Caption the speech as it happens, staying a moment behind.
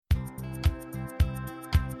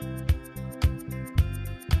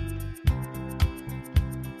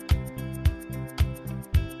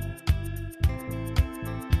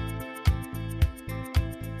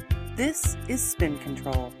This is Spin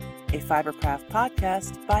Control, a Fibercraft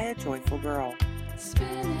podcast by a joyful girl.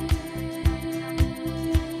 Spinning,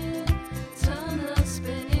 turn the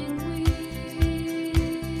spinning wheel.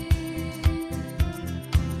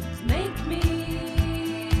 Make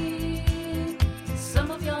me some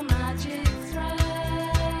of your magic thread.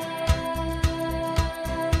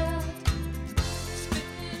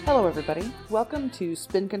 Hello everybody, welcome to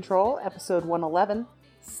Spin Control, episode 111,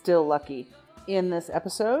 Still Lucky. In this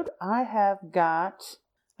episode, I've got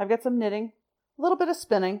some knitting, a little bit of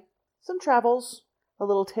spinning, some travels, a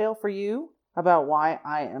little tale for you about why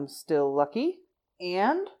I am still lucky,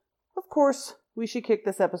 and, of course, we should kick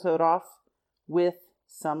this episode off with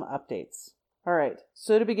some updates. Alright,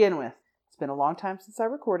 so to begin with, it's been a long time since I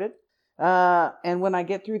recorded, and when I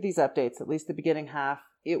get through these updates, at least the beginning half,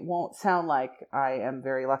 it won't sound like I am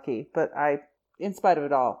very lucky, but in spite of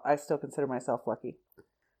it all, I still consider myself lucky.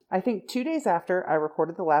 I think 2 days after I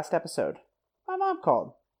recorded the last episode, my mom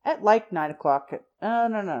called at like 9 o'clock.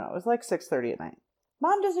 No, it was like 6:30 at night.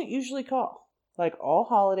 Mom doesn't usually call. Like all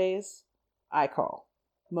holidays, I call.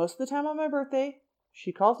 Most of the time on my birthday,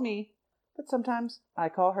 she calls me, but sometimes I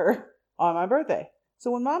call her on my birthday.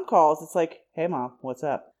 So when mom calls, it's like, hey mom, what's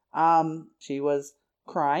up? She was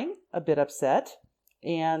crying, a bit upset,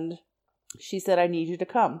 and she said, I need you to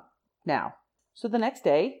come now. So the next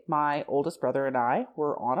day, my oldest brother and I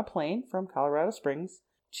were on a plane from Colorado Springs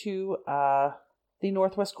to the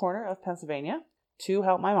northwest corner of Pennsylvania to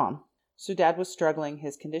help my mom. So dad was struggling.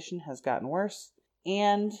 His condition has gotten worse,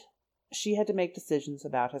 and she had to make decisions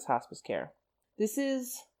about his hospice care. This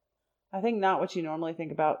is, I think, not what you normally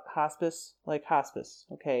think about hospice, like hospice.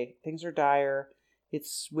 Okay, things are dire.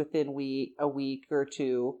 It's within a week or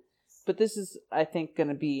two. But this is, I think, going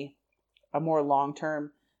to be a more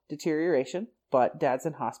long-term deterioration. But dad's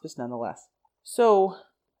in hospice nonetheless. So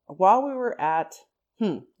while we were at,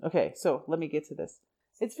 so let me get to this.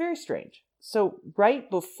 It's very strange. So right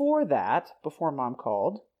before that, before mom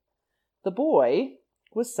called, the boy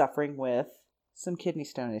was suffering with some kidney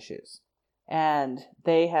stone issues. And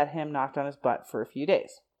they had him knocked on his butt for a few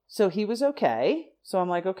days. So he was okay. So I'm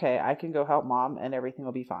like, okay, I can go help mom and everything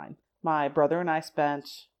will be fine. My brother and I spent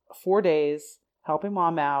 4 days helping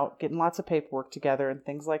mom out, getting lots of paperwork together and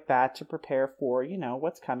things like that to prepare for,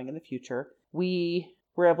 what's coming in the future. We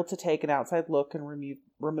were able to take an outside look and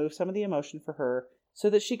remove some of the emotion for her so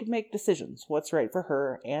that she could make decisions, what's right for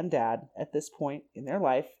her and dad at this point in their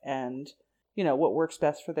life and, what works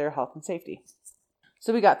best for their health and safety.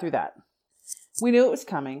 So we got through that. We knew it was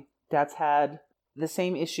coming. Dad's had the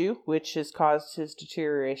same issue, which has caused his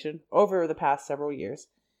deterioration over the past several years.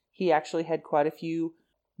 He actually had quite a few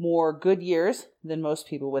more good years than most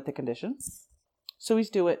people with the condition. So he's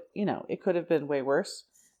doing, it could have been way worse.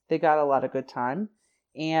 They got a lot of good time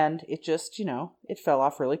and it just, it fell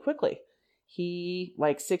off really quickly. He,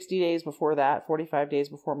 like 60 days before that, 45 days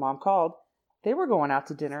before mom called, they were going out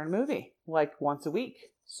to dinner and movie like once a week.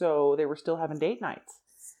 So they were still having date nights.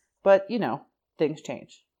 But, things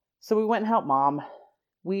change. So we went and helped mom.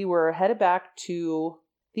 We were headed back to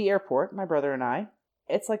the airport, my brother and I.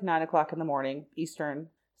 It's like 9 o'clock in the morning, Eastern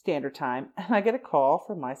Standard Time, and I get a call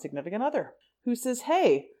from my significant other who says,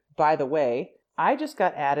 hey, by the way, I just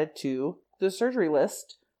got added to the surgery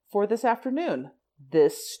list for this afternoon.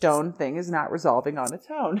 This stone thing is not resolving on its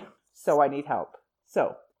own, so I need help.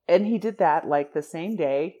 And he did that like the same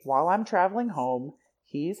day while I'm traveling home.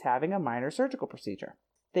 He's having a minor surgical procedure.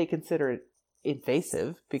 They consider it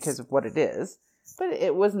invasive because of what it is, but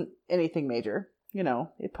it wasn't anything major.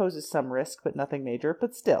 It poses some risk, but nothing major,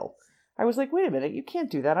 but still. I was like, wait a minute, you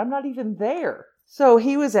can't do that. I'm not even there. So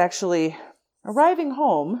he was actually arriving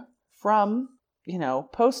home from,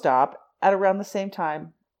 post-op at around the same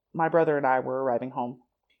time my brother and I were arriving home.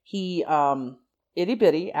 He, itty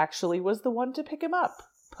bitty, actually was the one to pick him up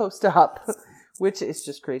post-op, which is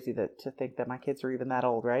just crazy to think that my kids are even that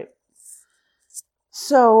old, right?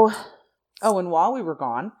 So, and while we were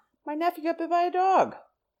gone, my nephew got bit by a dog,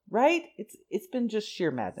 right? It's been just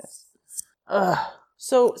sheer madness. Ugh.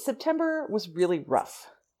 So September was really rough.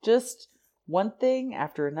 Just one thing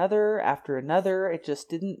after another. It just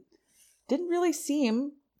didn't really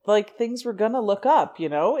seem like things were gonna look up, It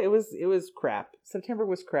was crap. September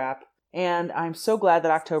was crap. And I'm so glad that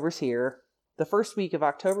October's here. The first week of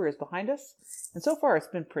October is behind us. And so far it's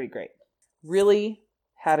been pretty great. Really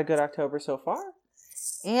had a good October so far.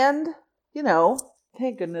 And,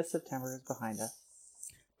 thank goodness September is behind us.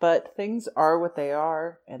 But things are what they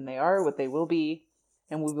are, and they are what they will be.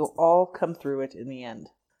 And we will all come through it in the end.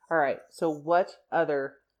 All right. So what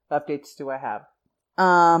other updates do I have?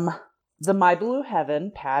 The My Blue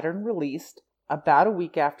Heaven pattern released about a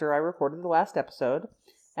week after I recorded the last episode.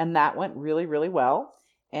 And that went really, really well.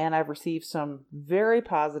 And I've received some very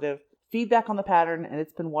positive feedback on the pattern, and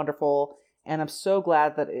it's been wonderful. And I'm so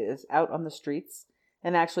glad that it is out on the streets.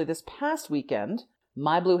 And actually, this past weekend,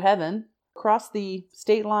 My Blue Heaven crossed the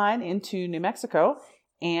state line into New Mexico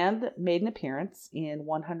and made an appearance in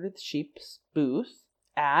 100th Sheep's booth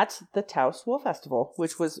at the Taos Wool Festival,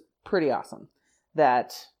 which was pretty awesome.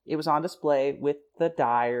 That it was on display with the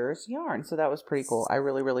dyer's yarn. So that was pretty cool. I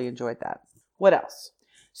really, really enjoyed that. What else?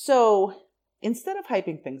 So instead of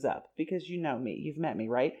hyping things up, because you know me, you've met me,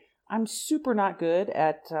 right? I'm super not good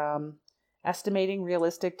at estimating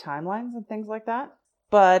realistic timelines and things like that.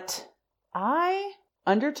 But I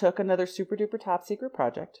undertook another super duper top secret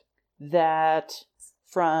project that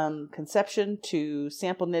from conception to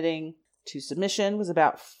sample knitting to submission was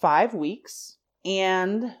about 5 weeks.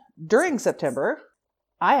 And during September,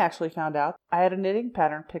 I actually found out I had a knitting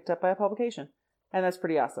pattern picked up by a publication. And that's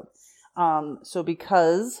pretty awesome. So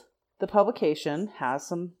because the publication has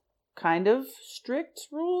some kind of strict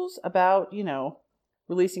rules about,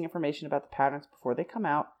 releasing information about the patterns before they come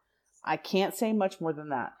out, I can't say much more than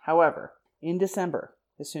that. However, in December,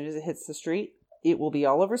 as soon as it hits the street, it will be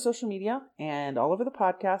all over social media and all over the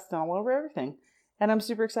podcast and all over everything. And I'm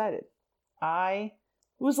super excited. It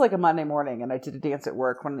was like a Monday morning and I did a dance at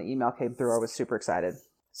work when the email came through. I was super excited.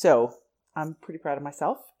 So I'm pretty proud of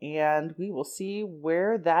myself, and we will see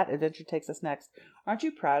where that adventure takes us next. Aren't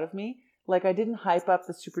you proud of me? Like, I didn't hype up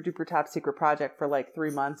the super duper top secret project for like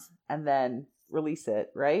 3 months and then release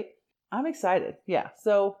it, right? I'm excited. Yeah.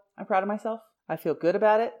 So I'm proud of myself. I feel good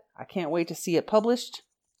about it. I can't wait to see it published.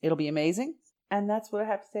 It'll be amazing. And that's what I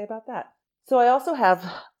have to say about that. So I also have,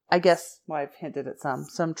 I've hinted at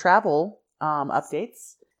some travel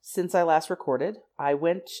updates. Since I last recorded, I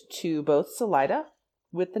went to both Salida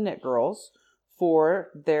with the Knit Girls for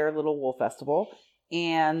their little wool festival,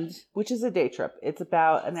 and which is a day trip. It's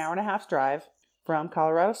about an hour and a half drive from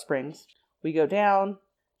Colorado Springs. We go down,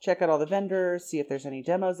 check out all the vendors, see if there's any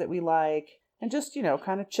demos that we like, and just,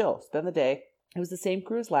 kind of chill, spend the day. It was the same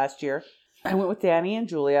crew as last year. I went with Danny and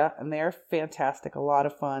Julia, and they're fantastic, a lot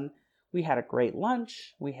of fun. We had a great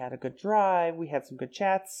lunch, we had a good drive, we had some good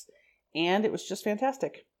chats, and it was just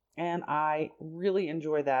fantastic. And I really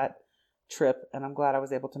enjoy that trip, and I'm glad I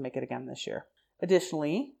was able to make it again this year.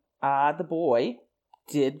 Additionally, the boy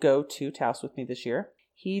did go to Taos with me this year.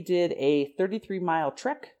 He did a 33-mile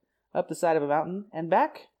trek up the side of a mountain and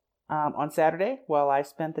back on Saturday while I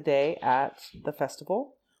spent the day at the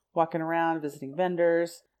festival, walking around, visiting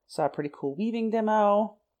vendors, saw a pretty cool weaving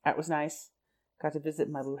demo. That was nice. Got to visit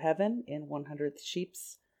My Blue Heaven in 100th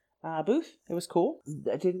Sheep's booth. It was cool.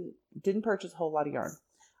 I didn't purchase a whole lot of yarn.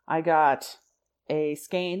 I got a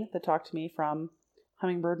skein that talked to me from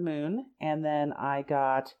Hummingbird Moon, and then I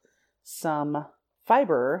got some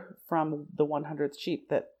fiber from the 100th Sheep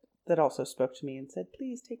that also spoke to me and said,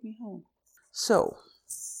 please take me home. So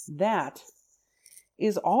that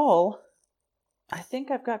is all I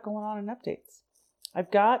think I've got going on in updates.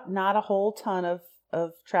 I've got not a whole ton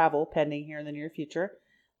of travel pending here in the near future.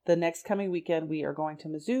 The next coming weekend, we are going to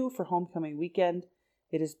Mizzou for homecoming weekend.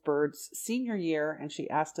 It is Bird's senior year, and she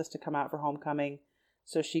asked us to come out for homecoming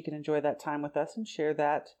so she can enjoy that time with us and share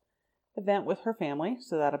that event with her family.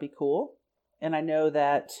 So that'll be cool. And I know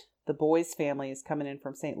that the boys' family is coming in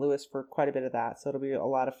from St. Louis for quite a bit of that. So it'll be a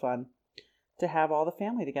lot of fun to have all the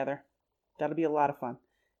family together. That'll be a lot of fun,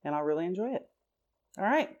 and I'll really enjoy it. All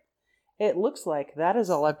right. It looks like that is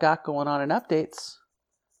all I've got going on in updates.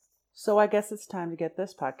 So I guess it's time to get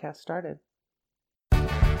this podcast started.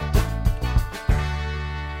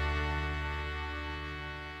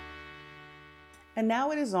 And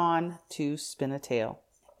now it is on to Spin a Tale.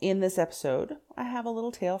 In this episode, I have a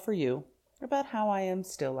little tale for you about how I am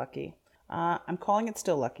still lucky. I'm calling it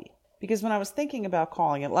Still Lucky because when I was thinking about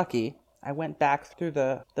calling it Lucky, I went back through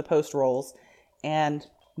the post rolls and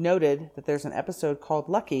noted that there's an episode called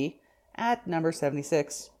Lucky at number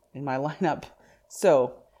 76 in my lineup.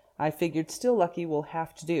 So I figured Still Lucky will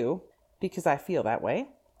have to do because I feel that way.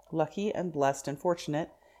 Lucky and blessed and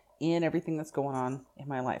fortunate in everything that's going on in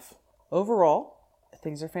my life. Overall,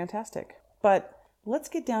 things are fantastic. But let's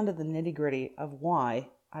get down to the nitty-gritty of why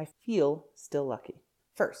I feel still lucky.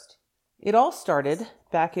 First, it all started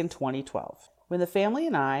back in 2012 when the family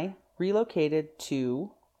and I relocated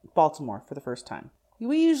to Baltimore for the first time.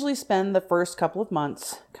 We usually spend the first couple of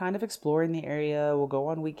months kind of exploring the area. We'll go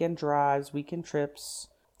on weekend drives, weekend trips,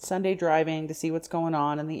 Sunday driving to see what's going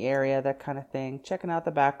on in the area, that kind of thing. Checking out the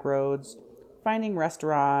back roads, finding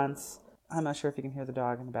restaurants. I'm not sure if you can hear the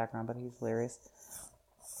dog in the background, but he's hilarious.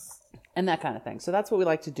 And that kind of thing. So that's what we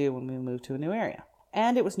like to do when we move to a new area.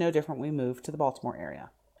 And it was no different when we moved to the Baltimore area.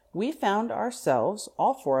 we found ourselves,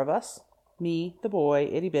 all four of us, me, the boy,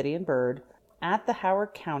 Itty Bitty, and Bird, at the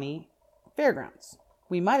Howard County Fairgrounds.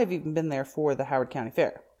 We might have even been there for the Howard County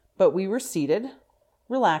Fair, but we were seated,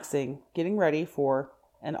 relaxing, getting ready for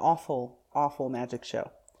an awful, awful magic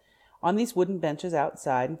show on these wooden benches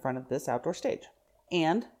outside in front of this outdoor stage.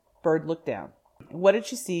 And Bird looked down. What did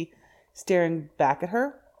she see staring back at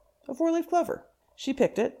her? A four-leaf clover. She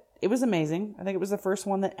picked it. It was amazing. I think it was the first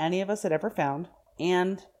one that any of us had ever found,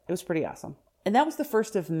 and it was pretty awesome. And that was the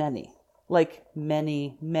first of many, like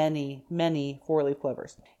many, many, many four-leaf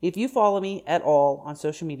clovers. If you follow me at all on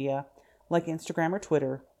social media, like Instagram or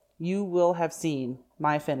Twitter, you will have seen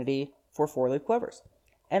my affinity for four-leaf clovers.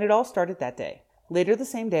 And it all started that day. Later the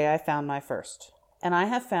same day, I found my first. And I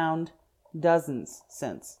have found dozens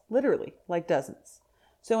since. Literally, like dozens.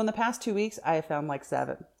 So in the past 2 weeks, I have found like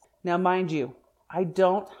 7. Now, mind you, I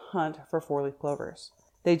don't hunt for four-leaf clovers.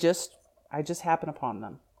 I just happen upon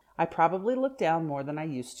them. I probably look down more than I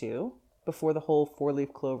used to before the whole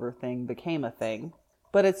four-leaf clover thing became a thing.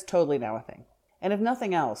 But it's totally now a thing. And if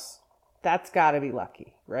nothing else, that's got to be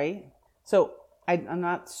lucky, right? So I'm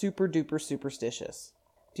not super duper superstitious.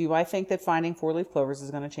 Do I think that finding four-leaf clovers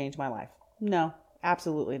is going to change my life? No,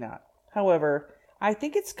 absolutely not. However, I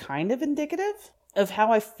think it's kind of indicative of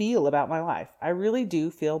how I feel about my life. I really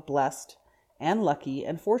do feel blessed and lucky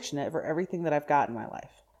and fortunate for everything that I've got in my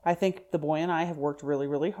life. I think the boy and I have worked really,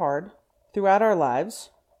 really hard throughout our lives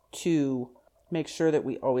to make sure that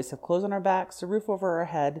we always have clothes on our backs, a roof over our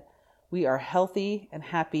head. We are healthy and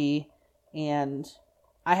happy, and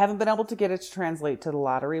I haven't been able to get it to translate to the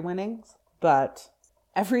lottery winnings, but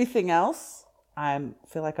everything else, I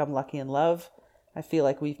feel like I'm lucky in love. I feel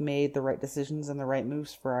like we've made the right decisions and the right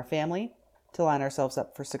moves for our family to line ourselves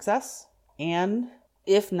up for success. And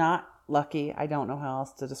if not lucky, I don't know how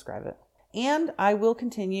else to describe it. And I will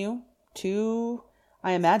continue to,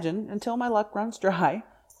 I imagine, until my luck runs dry,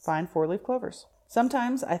 find four-leaf clovers.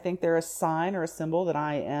 Sometimes I think they're a sign or a symbol that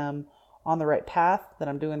I am on the right path, that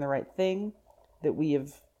I'm doing the right thing, that we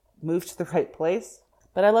have moved to the right place.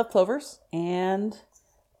 But I love clovers, and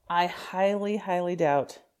I highly, highly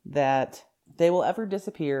doubt that they will ever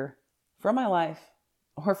disappear from my life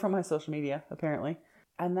or from my social media, apparently.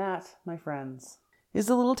 And that, my friends, is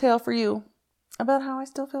a little tale for you about how I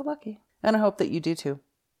still feel lucky. And I hope that you do too.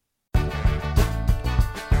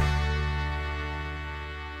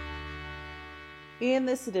 In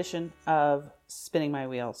this edition of Spinning My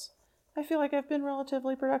Wheels, I feel like I've been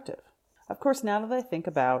relatively productive. Of course, now that I think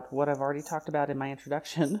about what I've already talked about in my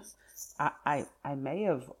introduction, I may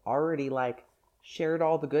have already shared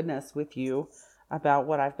all the goodness with you about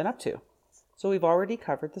what I've been up to. So we've already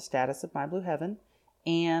covered the status of My Blue Heaven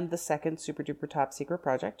and the second super duper top secret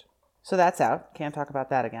project. So that's out. Can't talk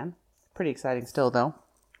about that again. Pretty exciting still though.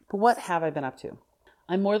 But what have I been up to?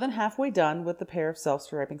 I'm more than halfway done with the pair of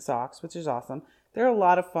self-striping socks, which is awesome. They're a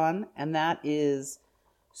lot of fun, and that is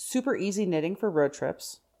super easy knitting for road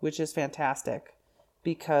trips, which is fantastic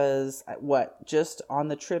because just on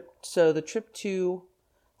the trip. So the trip to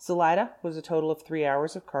Salida was a total of 3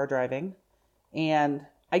 hours of car driving, and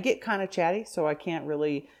I get kind of chatty, so I can't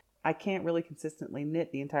really consistently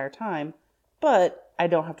knit the entire time, but I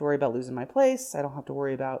don't have to worry about losing my place. I don't have to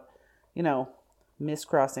worry about,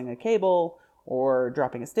 miscrossing a cable or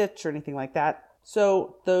dropping a stitch or anything like that.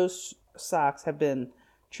 So those socks have been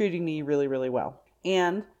treating me really, really well.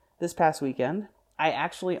 And this past weekend, I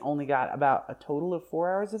actually only got about a total of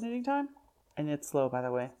 4 hours of knitting time. I knit slow, by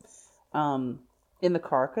the way, in the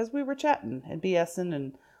car because we were chatting and BSing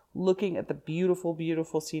and looking at the beautiful,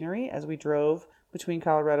 beautiful scenery as we drove between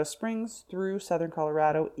Colorado Springs through southern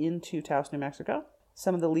Colorado into Taos, New Mexico.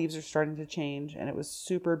 Some of the leaves are starting to change, and it was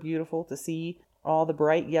super beautiful to see all the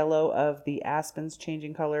bright yellow of the aspens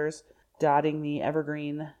changing colors, dotting the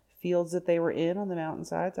evergreen fields that they were in on the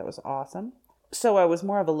mountainsides. That was awesome. So I was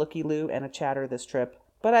more of a looky-loo and a chatter this trip,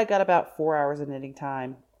 but I got about 4 hours of knitting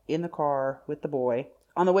time in the car with the boy.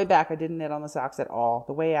 On the way back, I didn't knit on the socks at all.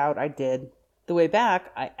 The way out, I did. The way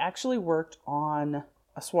back, I actually worked on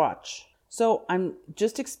a swatch. So I'm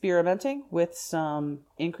just experimenting with some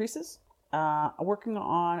increases. Working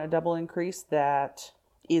on a double increase that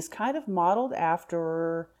is kind of modeled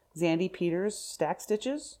after Zandy Peters' stack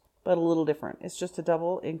stitches, but a little different. It's just a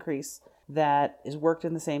double increase that is worked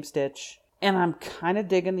in the same stitch. And I'm kind of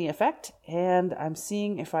digging the effect, and I'm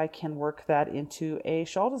seeing if I can work that into a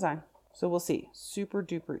shawl design. So we'll see. Super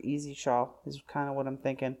duper easy shawl is kind of what I'm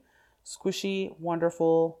thinking. Squishy,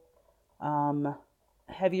 wonderful,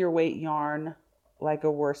 heavier weight yarn like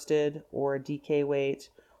a worsted or a DK weight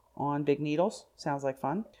on big needles. Sounds like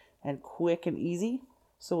fun. And quick and easy.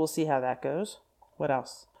 So we'll see how that goes. What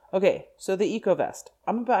else? Okay, so the Eco Vest.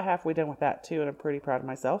 I'm about halfway done with that too, and I'm pretty proud of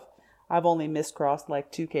myself. I've only miscrossed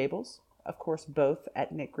like 2 cables, of course, both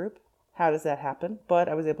at Knit Group. How does that happen? But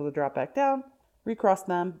I was able to drop back down, recross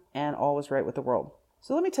them, and all was right with the world.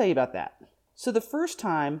 So let me tell you about that. So the first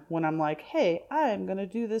time when I'm like, hey, I'm going to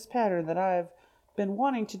do this pattern that I've been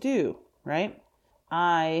wanting to do, right?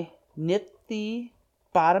 I knit the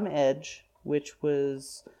bottom edge, which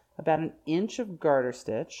was about an inch of garter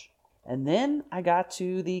stitch. And then I got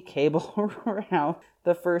to the cable round,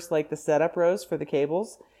 the first, like the setup rows for the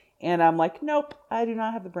cables. And I'm like, nope, I do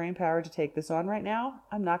not have the brain power to take this on right now.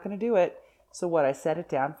 I'm not going to do it. So what, I set it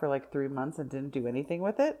down for like 3 months and didn't do anything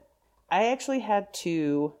with it. I actually had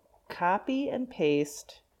to copy and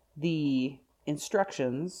paste the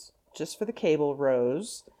instructions just for the cable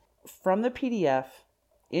rows from the PDF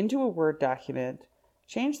into a Word document,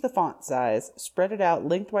 change the font size, spread it out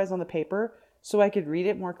lengthwise on the paper so I could read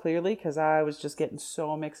it more clearly, because I was just getting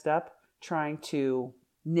so mixed up trying to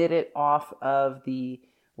knit it off of the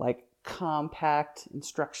like compact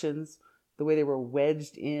instructions, the way they were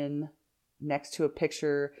wedged in next to a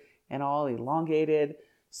picture and all elongated.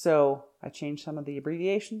 So I changed some of the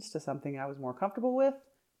abbreviations to something I was more comfortable with,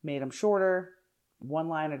 made them shorter, 1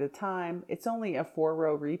 line at a time. It's only a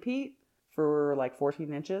 4-row repeat for like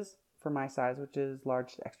 14 inches for my size, which is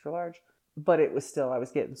large to extra large. But it was still, I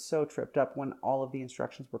was getting so tripped up when all of the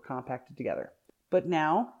instructions were compacted together. But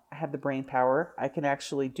now I have the brain power. I can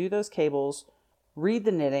actually do those cables, read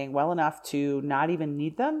the knitting well enough to not even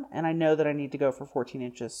need them. And I know that I need to go for 14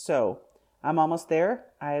 inches. So I'm almost there.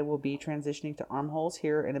 I will be transitioning to armholes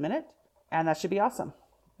here in a minute. And that should be awesome.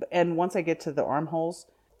 And once I get to the armholes,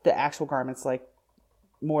 the actual garment's like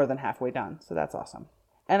more than halfway done. So that's awesome.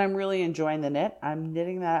 And I'm really enjoying the knit. I'm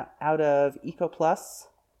knitting that out of Eco Plus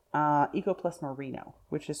Merino,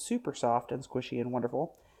 which is super soft and squishy and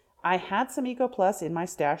wonderful. I had some Eco Plus in my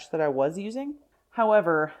stash that I was using.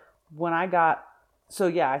 However, when I got,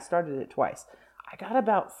 I started it twice. I got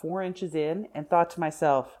about 4 inches in and thought to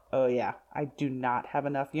myself, oh yeah, I do not have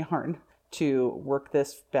enough yarn to work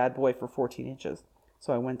this bad boy for 14 inches.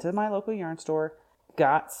 So I went to my local yarn store,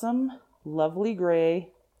 got some lovely gray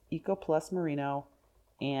Eco Plus Merino,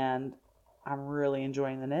 and I'm really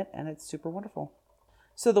enjoying the knit, and it's super wonderful.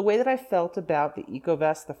 So the way that I felt about the Eco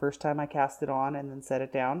Vest the first time I cast it on and then set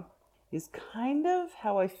it down is kind of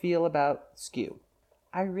how I feel about Skew.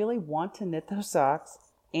 I really want to knit those socks,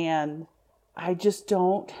 and I just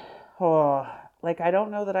don't, I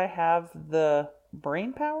don't know that I have the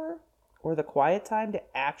brain power or the quiet time to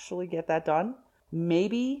actually get that done.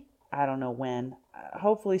 Maybe, I don't know when,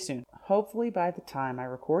 hopefully soon. Hopefully by the time I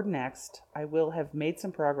record next, I will have made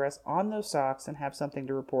some progress on those socks and have something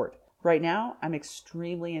to report. Right now, I'm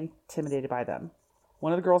extremely intimidated by them.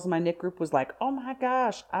 One of the girls in my knit group was like, oh my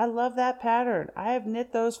gosh, I love that pattern. I have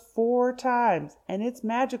knit those 4 times and it's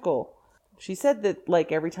magical. She said that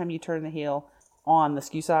like every time you turn the heel on the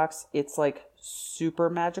Skew socks, it's like super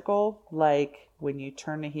magical, like when you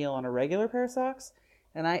turn the heel on a regular pair of socks.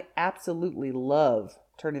 And I absolutely love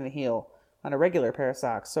turning the heel on a regular pair of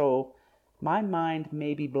socks. So my mind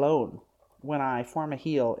may be blown when I form a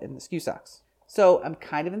heel in the Skew socks. So I'm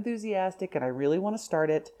kind of enthusiastic and I really want to start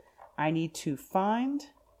it. I need to find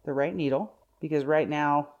the right needle, because right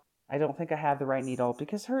now I don't think I have the right needle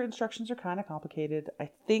because her instructions are kind of complicated. I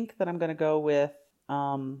think that I'm going to go with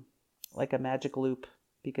like a magic loop,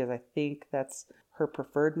 because I think that's her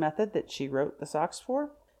preferred method that she wrote the socks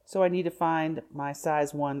for. So I need to find my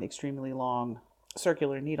size 1 extremely long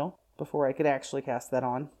circular needle before I could actually cast that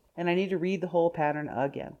on. And I need to read the whole pattern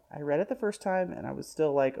again. I read it the first time and I was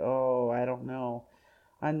still like, oh, I don't know.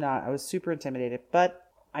 I was super intimidated, but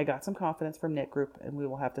I got some confidence from Knit Group and we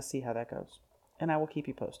will have to see how that goes. And I will keep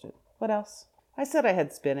you posted. What else? I said I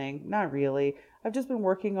had spinning. Not really. I've just been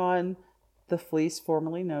working on the fleece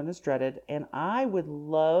formerly known as Dreaded, and I would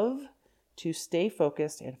love to stay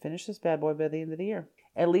focused and finish this bad boy by the end of the year.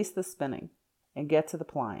 At least the spinning, and get to the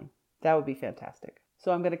plying. That would be fantastic.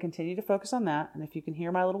 So I'm going to continue to focus on that. And if you can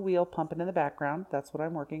hear my little wheel pumping in the background, that's what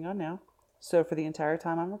I'm working on now. So for the entire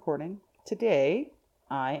time I'm recording, today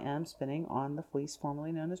I am spinning on the fleece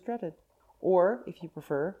formerly known as Dreaded. Or, if you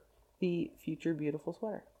prefer, the Future Beautiful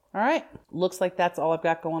Sweater. All right. Looks like that's all I've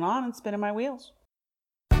got going on and spinning my wheels.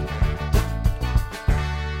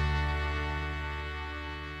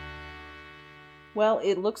 Well,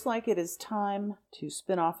 it looks like it is time to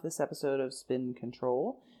spin off this episode of Spin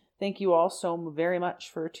Control. Thank you all so very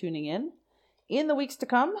much for tuning in. In the weeks to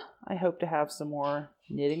come, I hope to have some more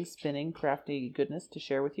knitting, spinning, crafty goodness to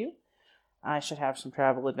share with you. I should have some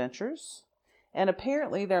travel adventures. And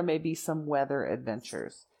apparently there may be some weather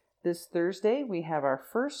adventures. This Thursday, we have our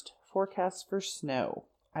first forecast for snow.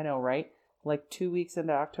 I know, right? Like 2 weeks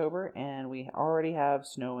into October, and we already have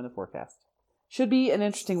snow in the forecast. Should be an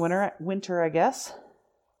interesting winter, I guess.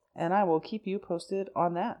 And I will keep you posted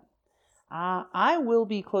on that. I will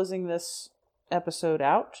be closing this episode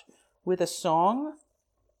out with a song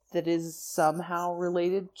that is somehow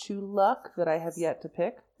related to luck that I have yet to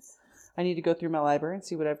pick. I need to go through my library and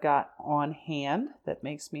see what I've got on hand that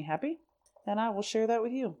makes me happy, and I will share that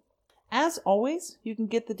with you. As always, you can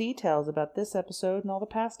get the details about this episode and all the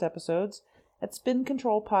past episodes at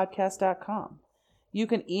spincontrolpodcast.com. You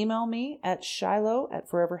can email me at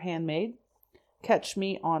shiloh@foreverhandmade. Catch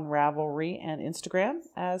me on Ravelry and Instagram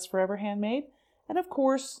as Forever Handmade. And of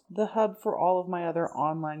course, the hub for all of my other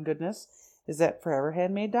online goodness is at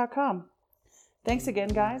foreverhandmade.com. Thanks again,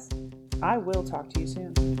 guys. I will talk to you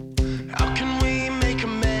soon. How can we make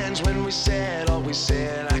amends when we said all we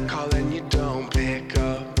said? I call and you don't pick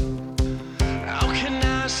up. How can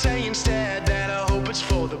I say instead that I hope it's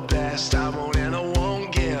for the best? I won't and I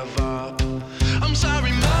won't give up. I'm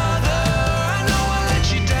sorry, mother, I know I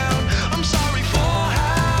let you down. I'm sorry for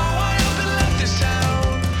how I up and left this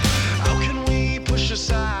town. How can we push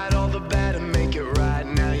aside all the bad and make it right?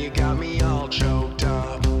 Now you got me all choked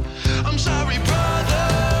up. I'm sorry, brother,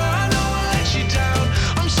 I know I let you down.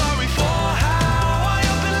 I'm sorry for how I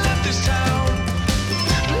up and left this town.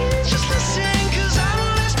 Please just listen, 'cause I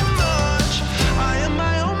don't ask for much. I am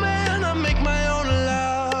my own man, I make my own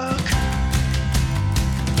luck.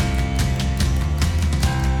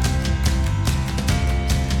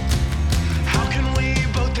 How can we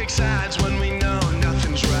both take sides when we know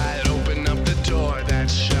nothing's right? Open up the door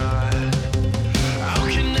that's shut. How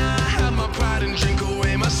can I have my pride and drink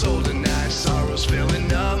away my soul tonight? Sorrow's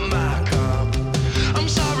filling up my cup. I'm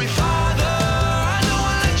sorry, Father, I know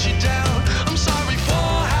I let you down. I'm sorry for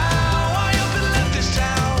how I up and left this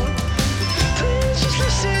town. Please just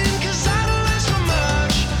listen, 'cause I don't ask for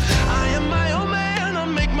much. I am my own man, I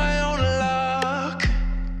make my own luck.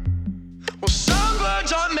 Well, some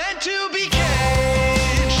birds aren't meant to be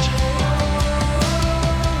caged,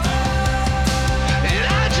 and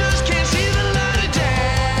I just can't see the light of day.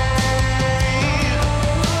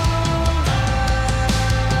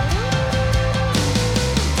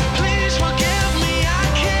 Please forgive me, I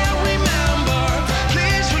can't remember.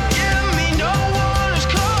 Please forgive me, no one is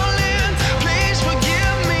calling. Please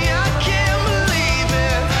forgive me, I can't believe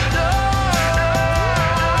it. No.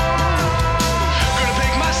 Gonna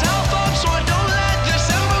pick myself up so I don't let this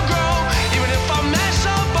ever grow. Even if I mess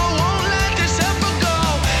up, I won't let this ever go.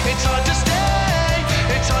 It's hard to stay,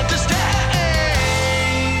 it's hard to stay.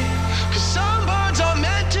 'Cause some birds are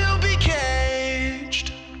meant to be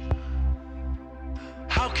caged.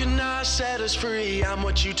 How can I set us free? I'm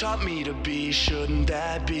what you taught me to be. Shouldn't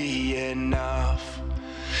that be enough?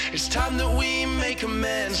 It's time that we make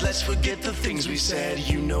amends. Let's forget the things we said.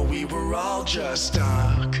 You know we were all just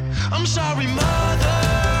stuck. I'm sorry, mother,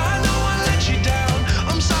 I know I let you down.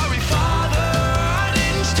 I'm sorry, father, I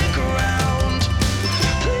didn't stick around.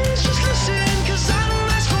 Please just listen, 'cause I don't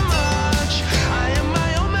ask for much. I am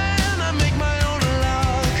my own man, I make my own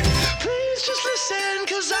luck. Please just listen,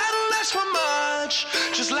 'cause I don't ask for much.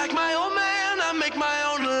 Just like my old man, I make my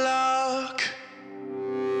own luck.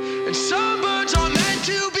 And some birds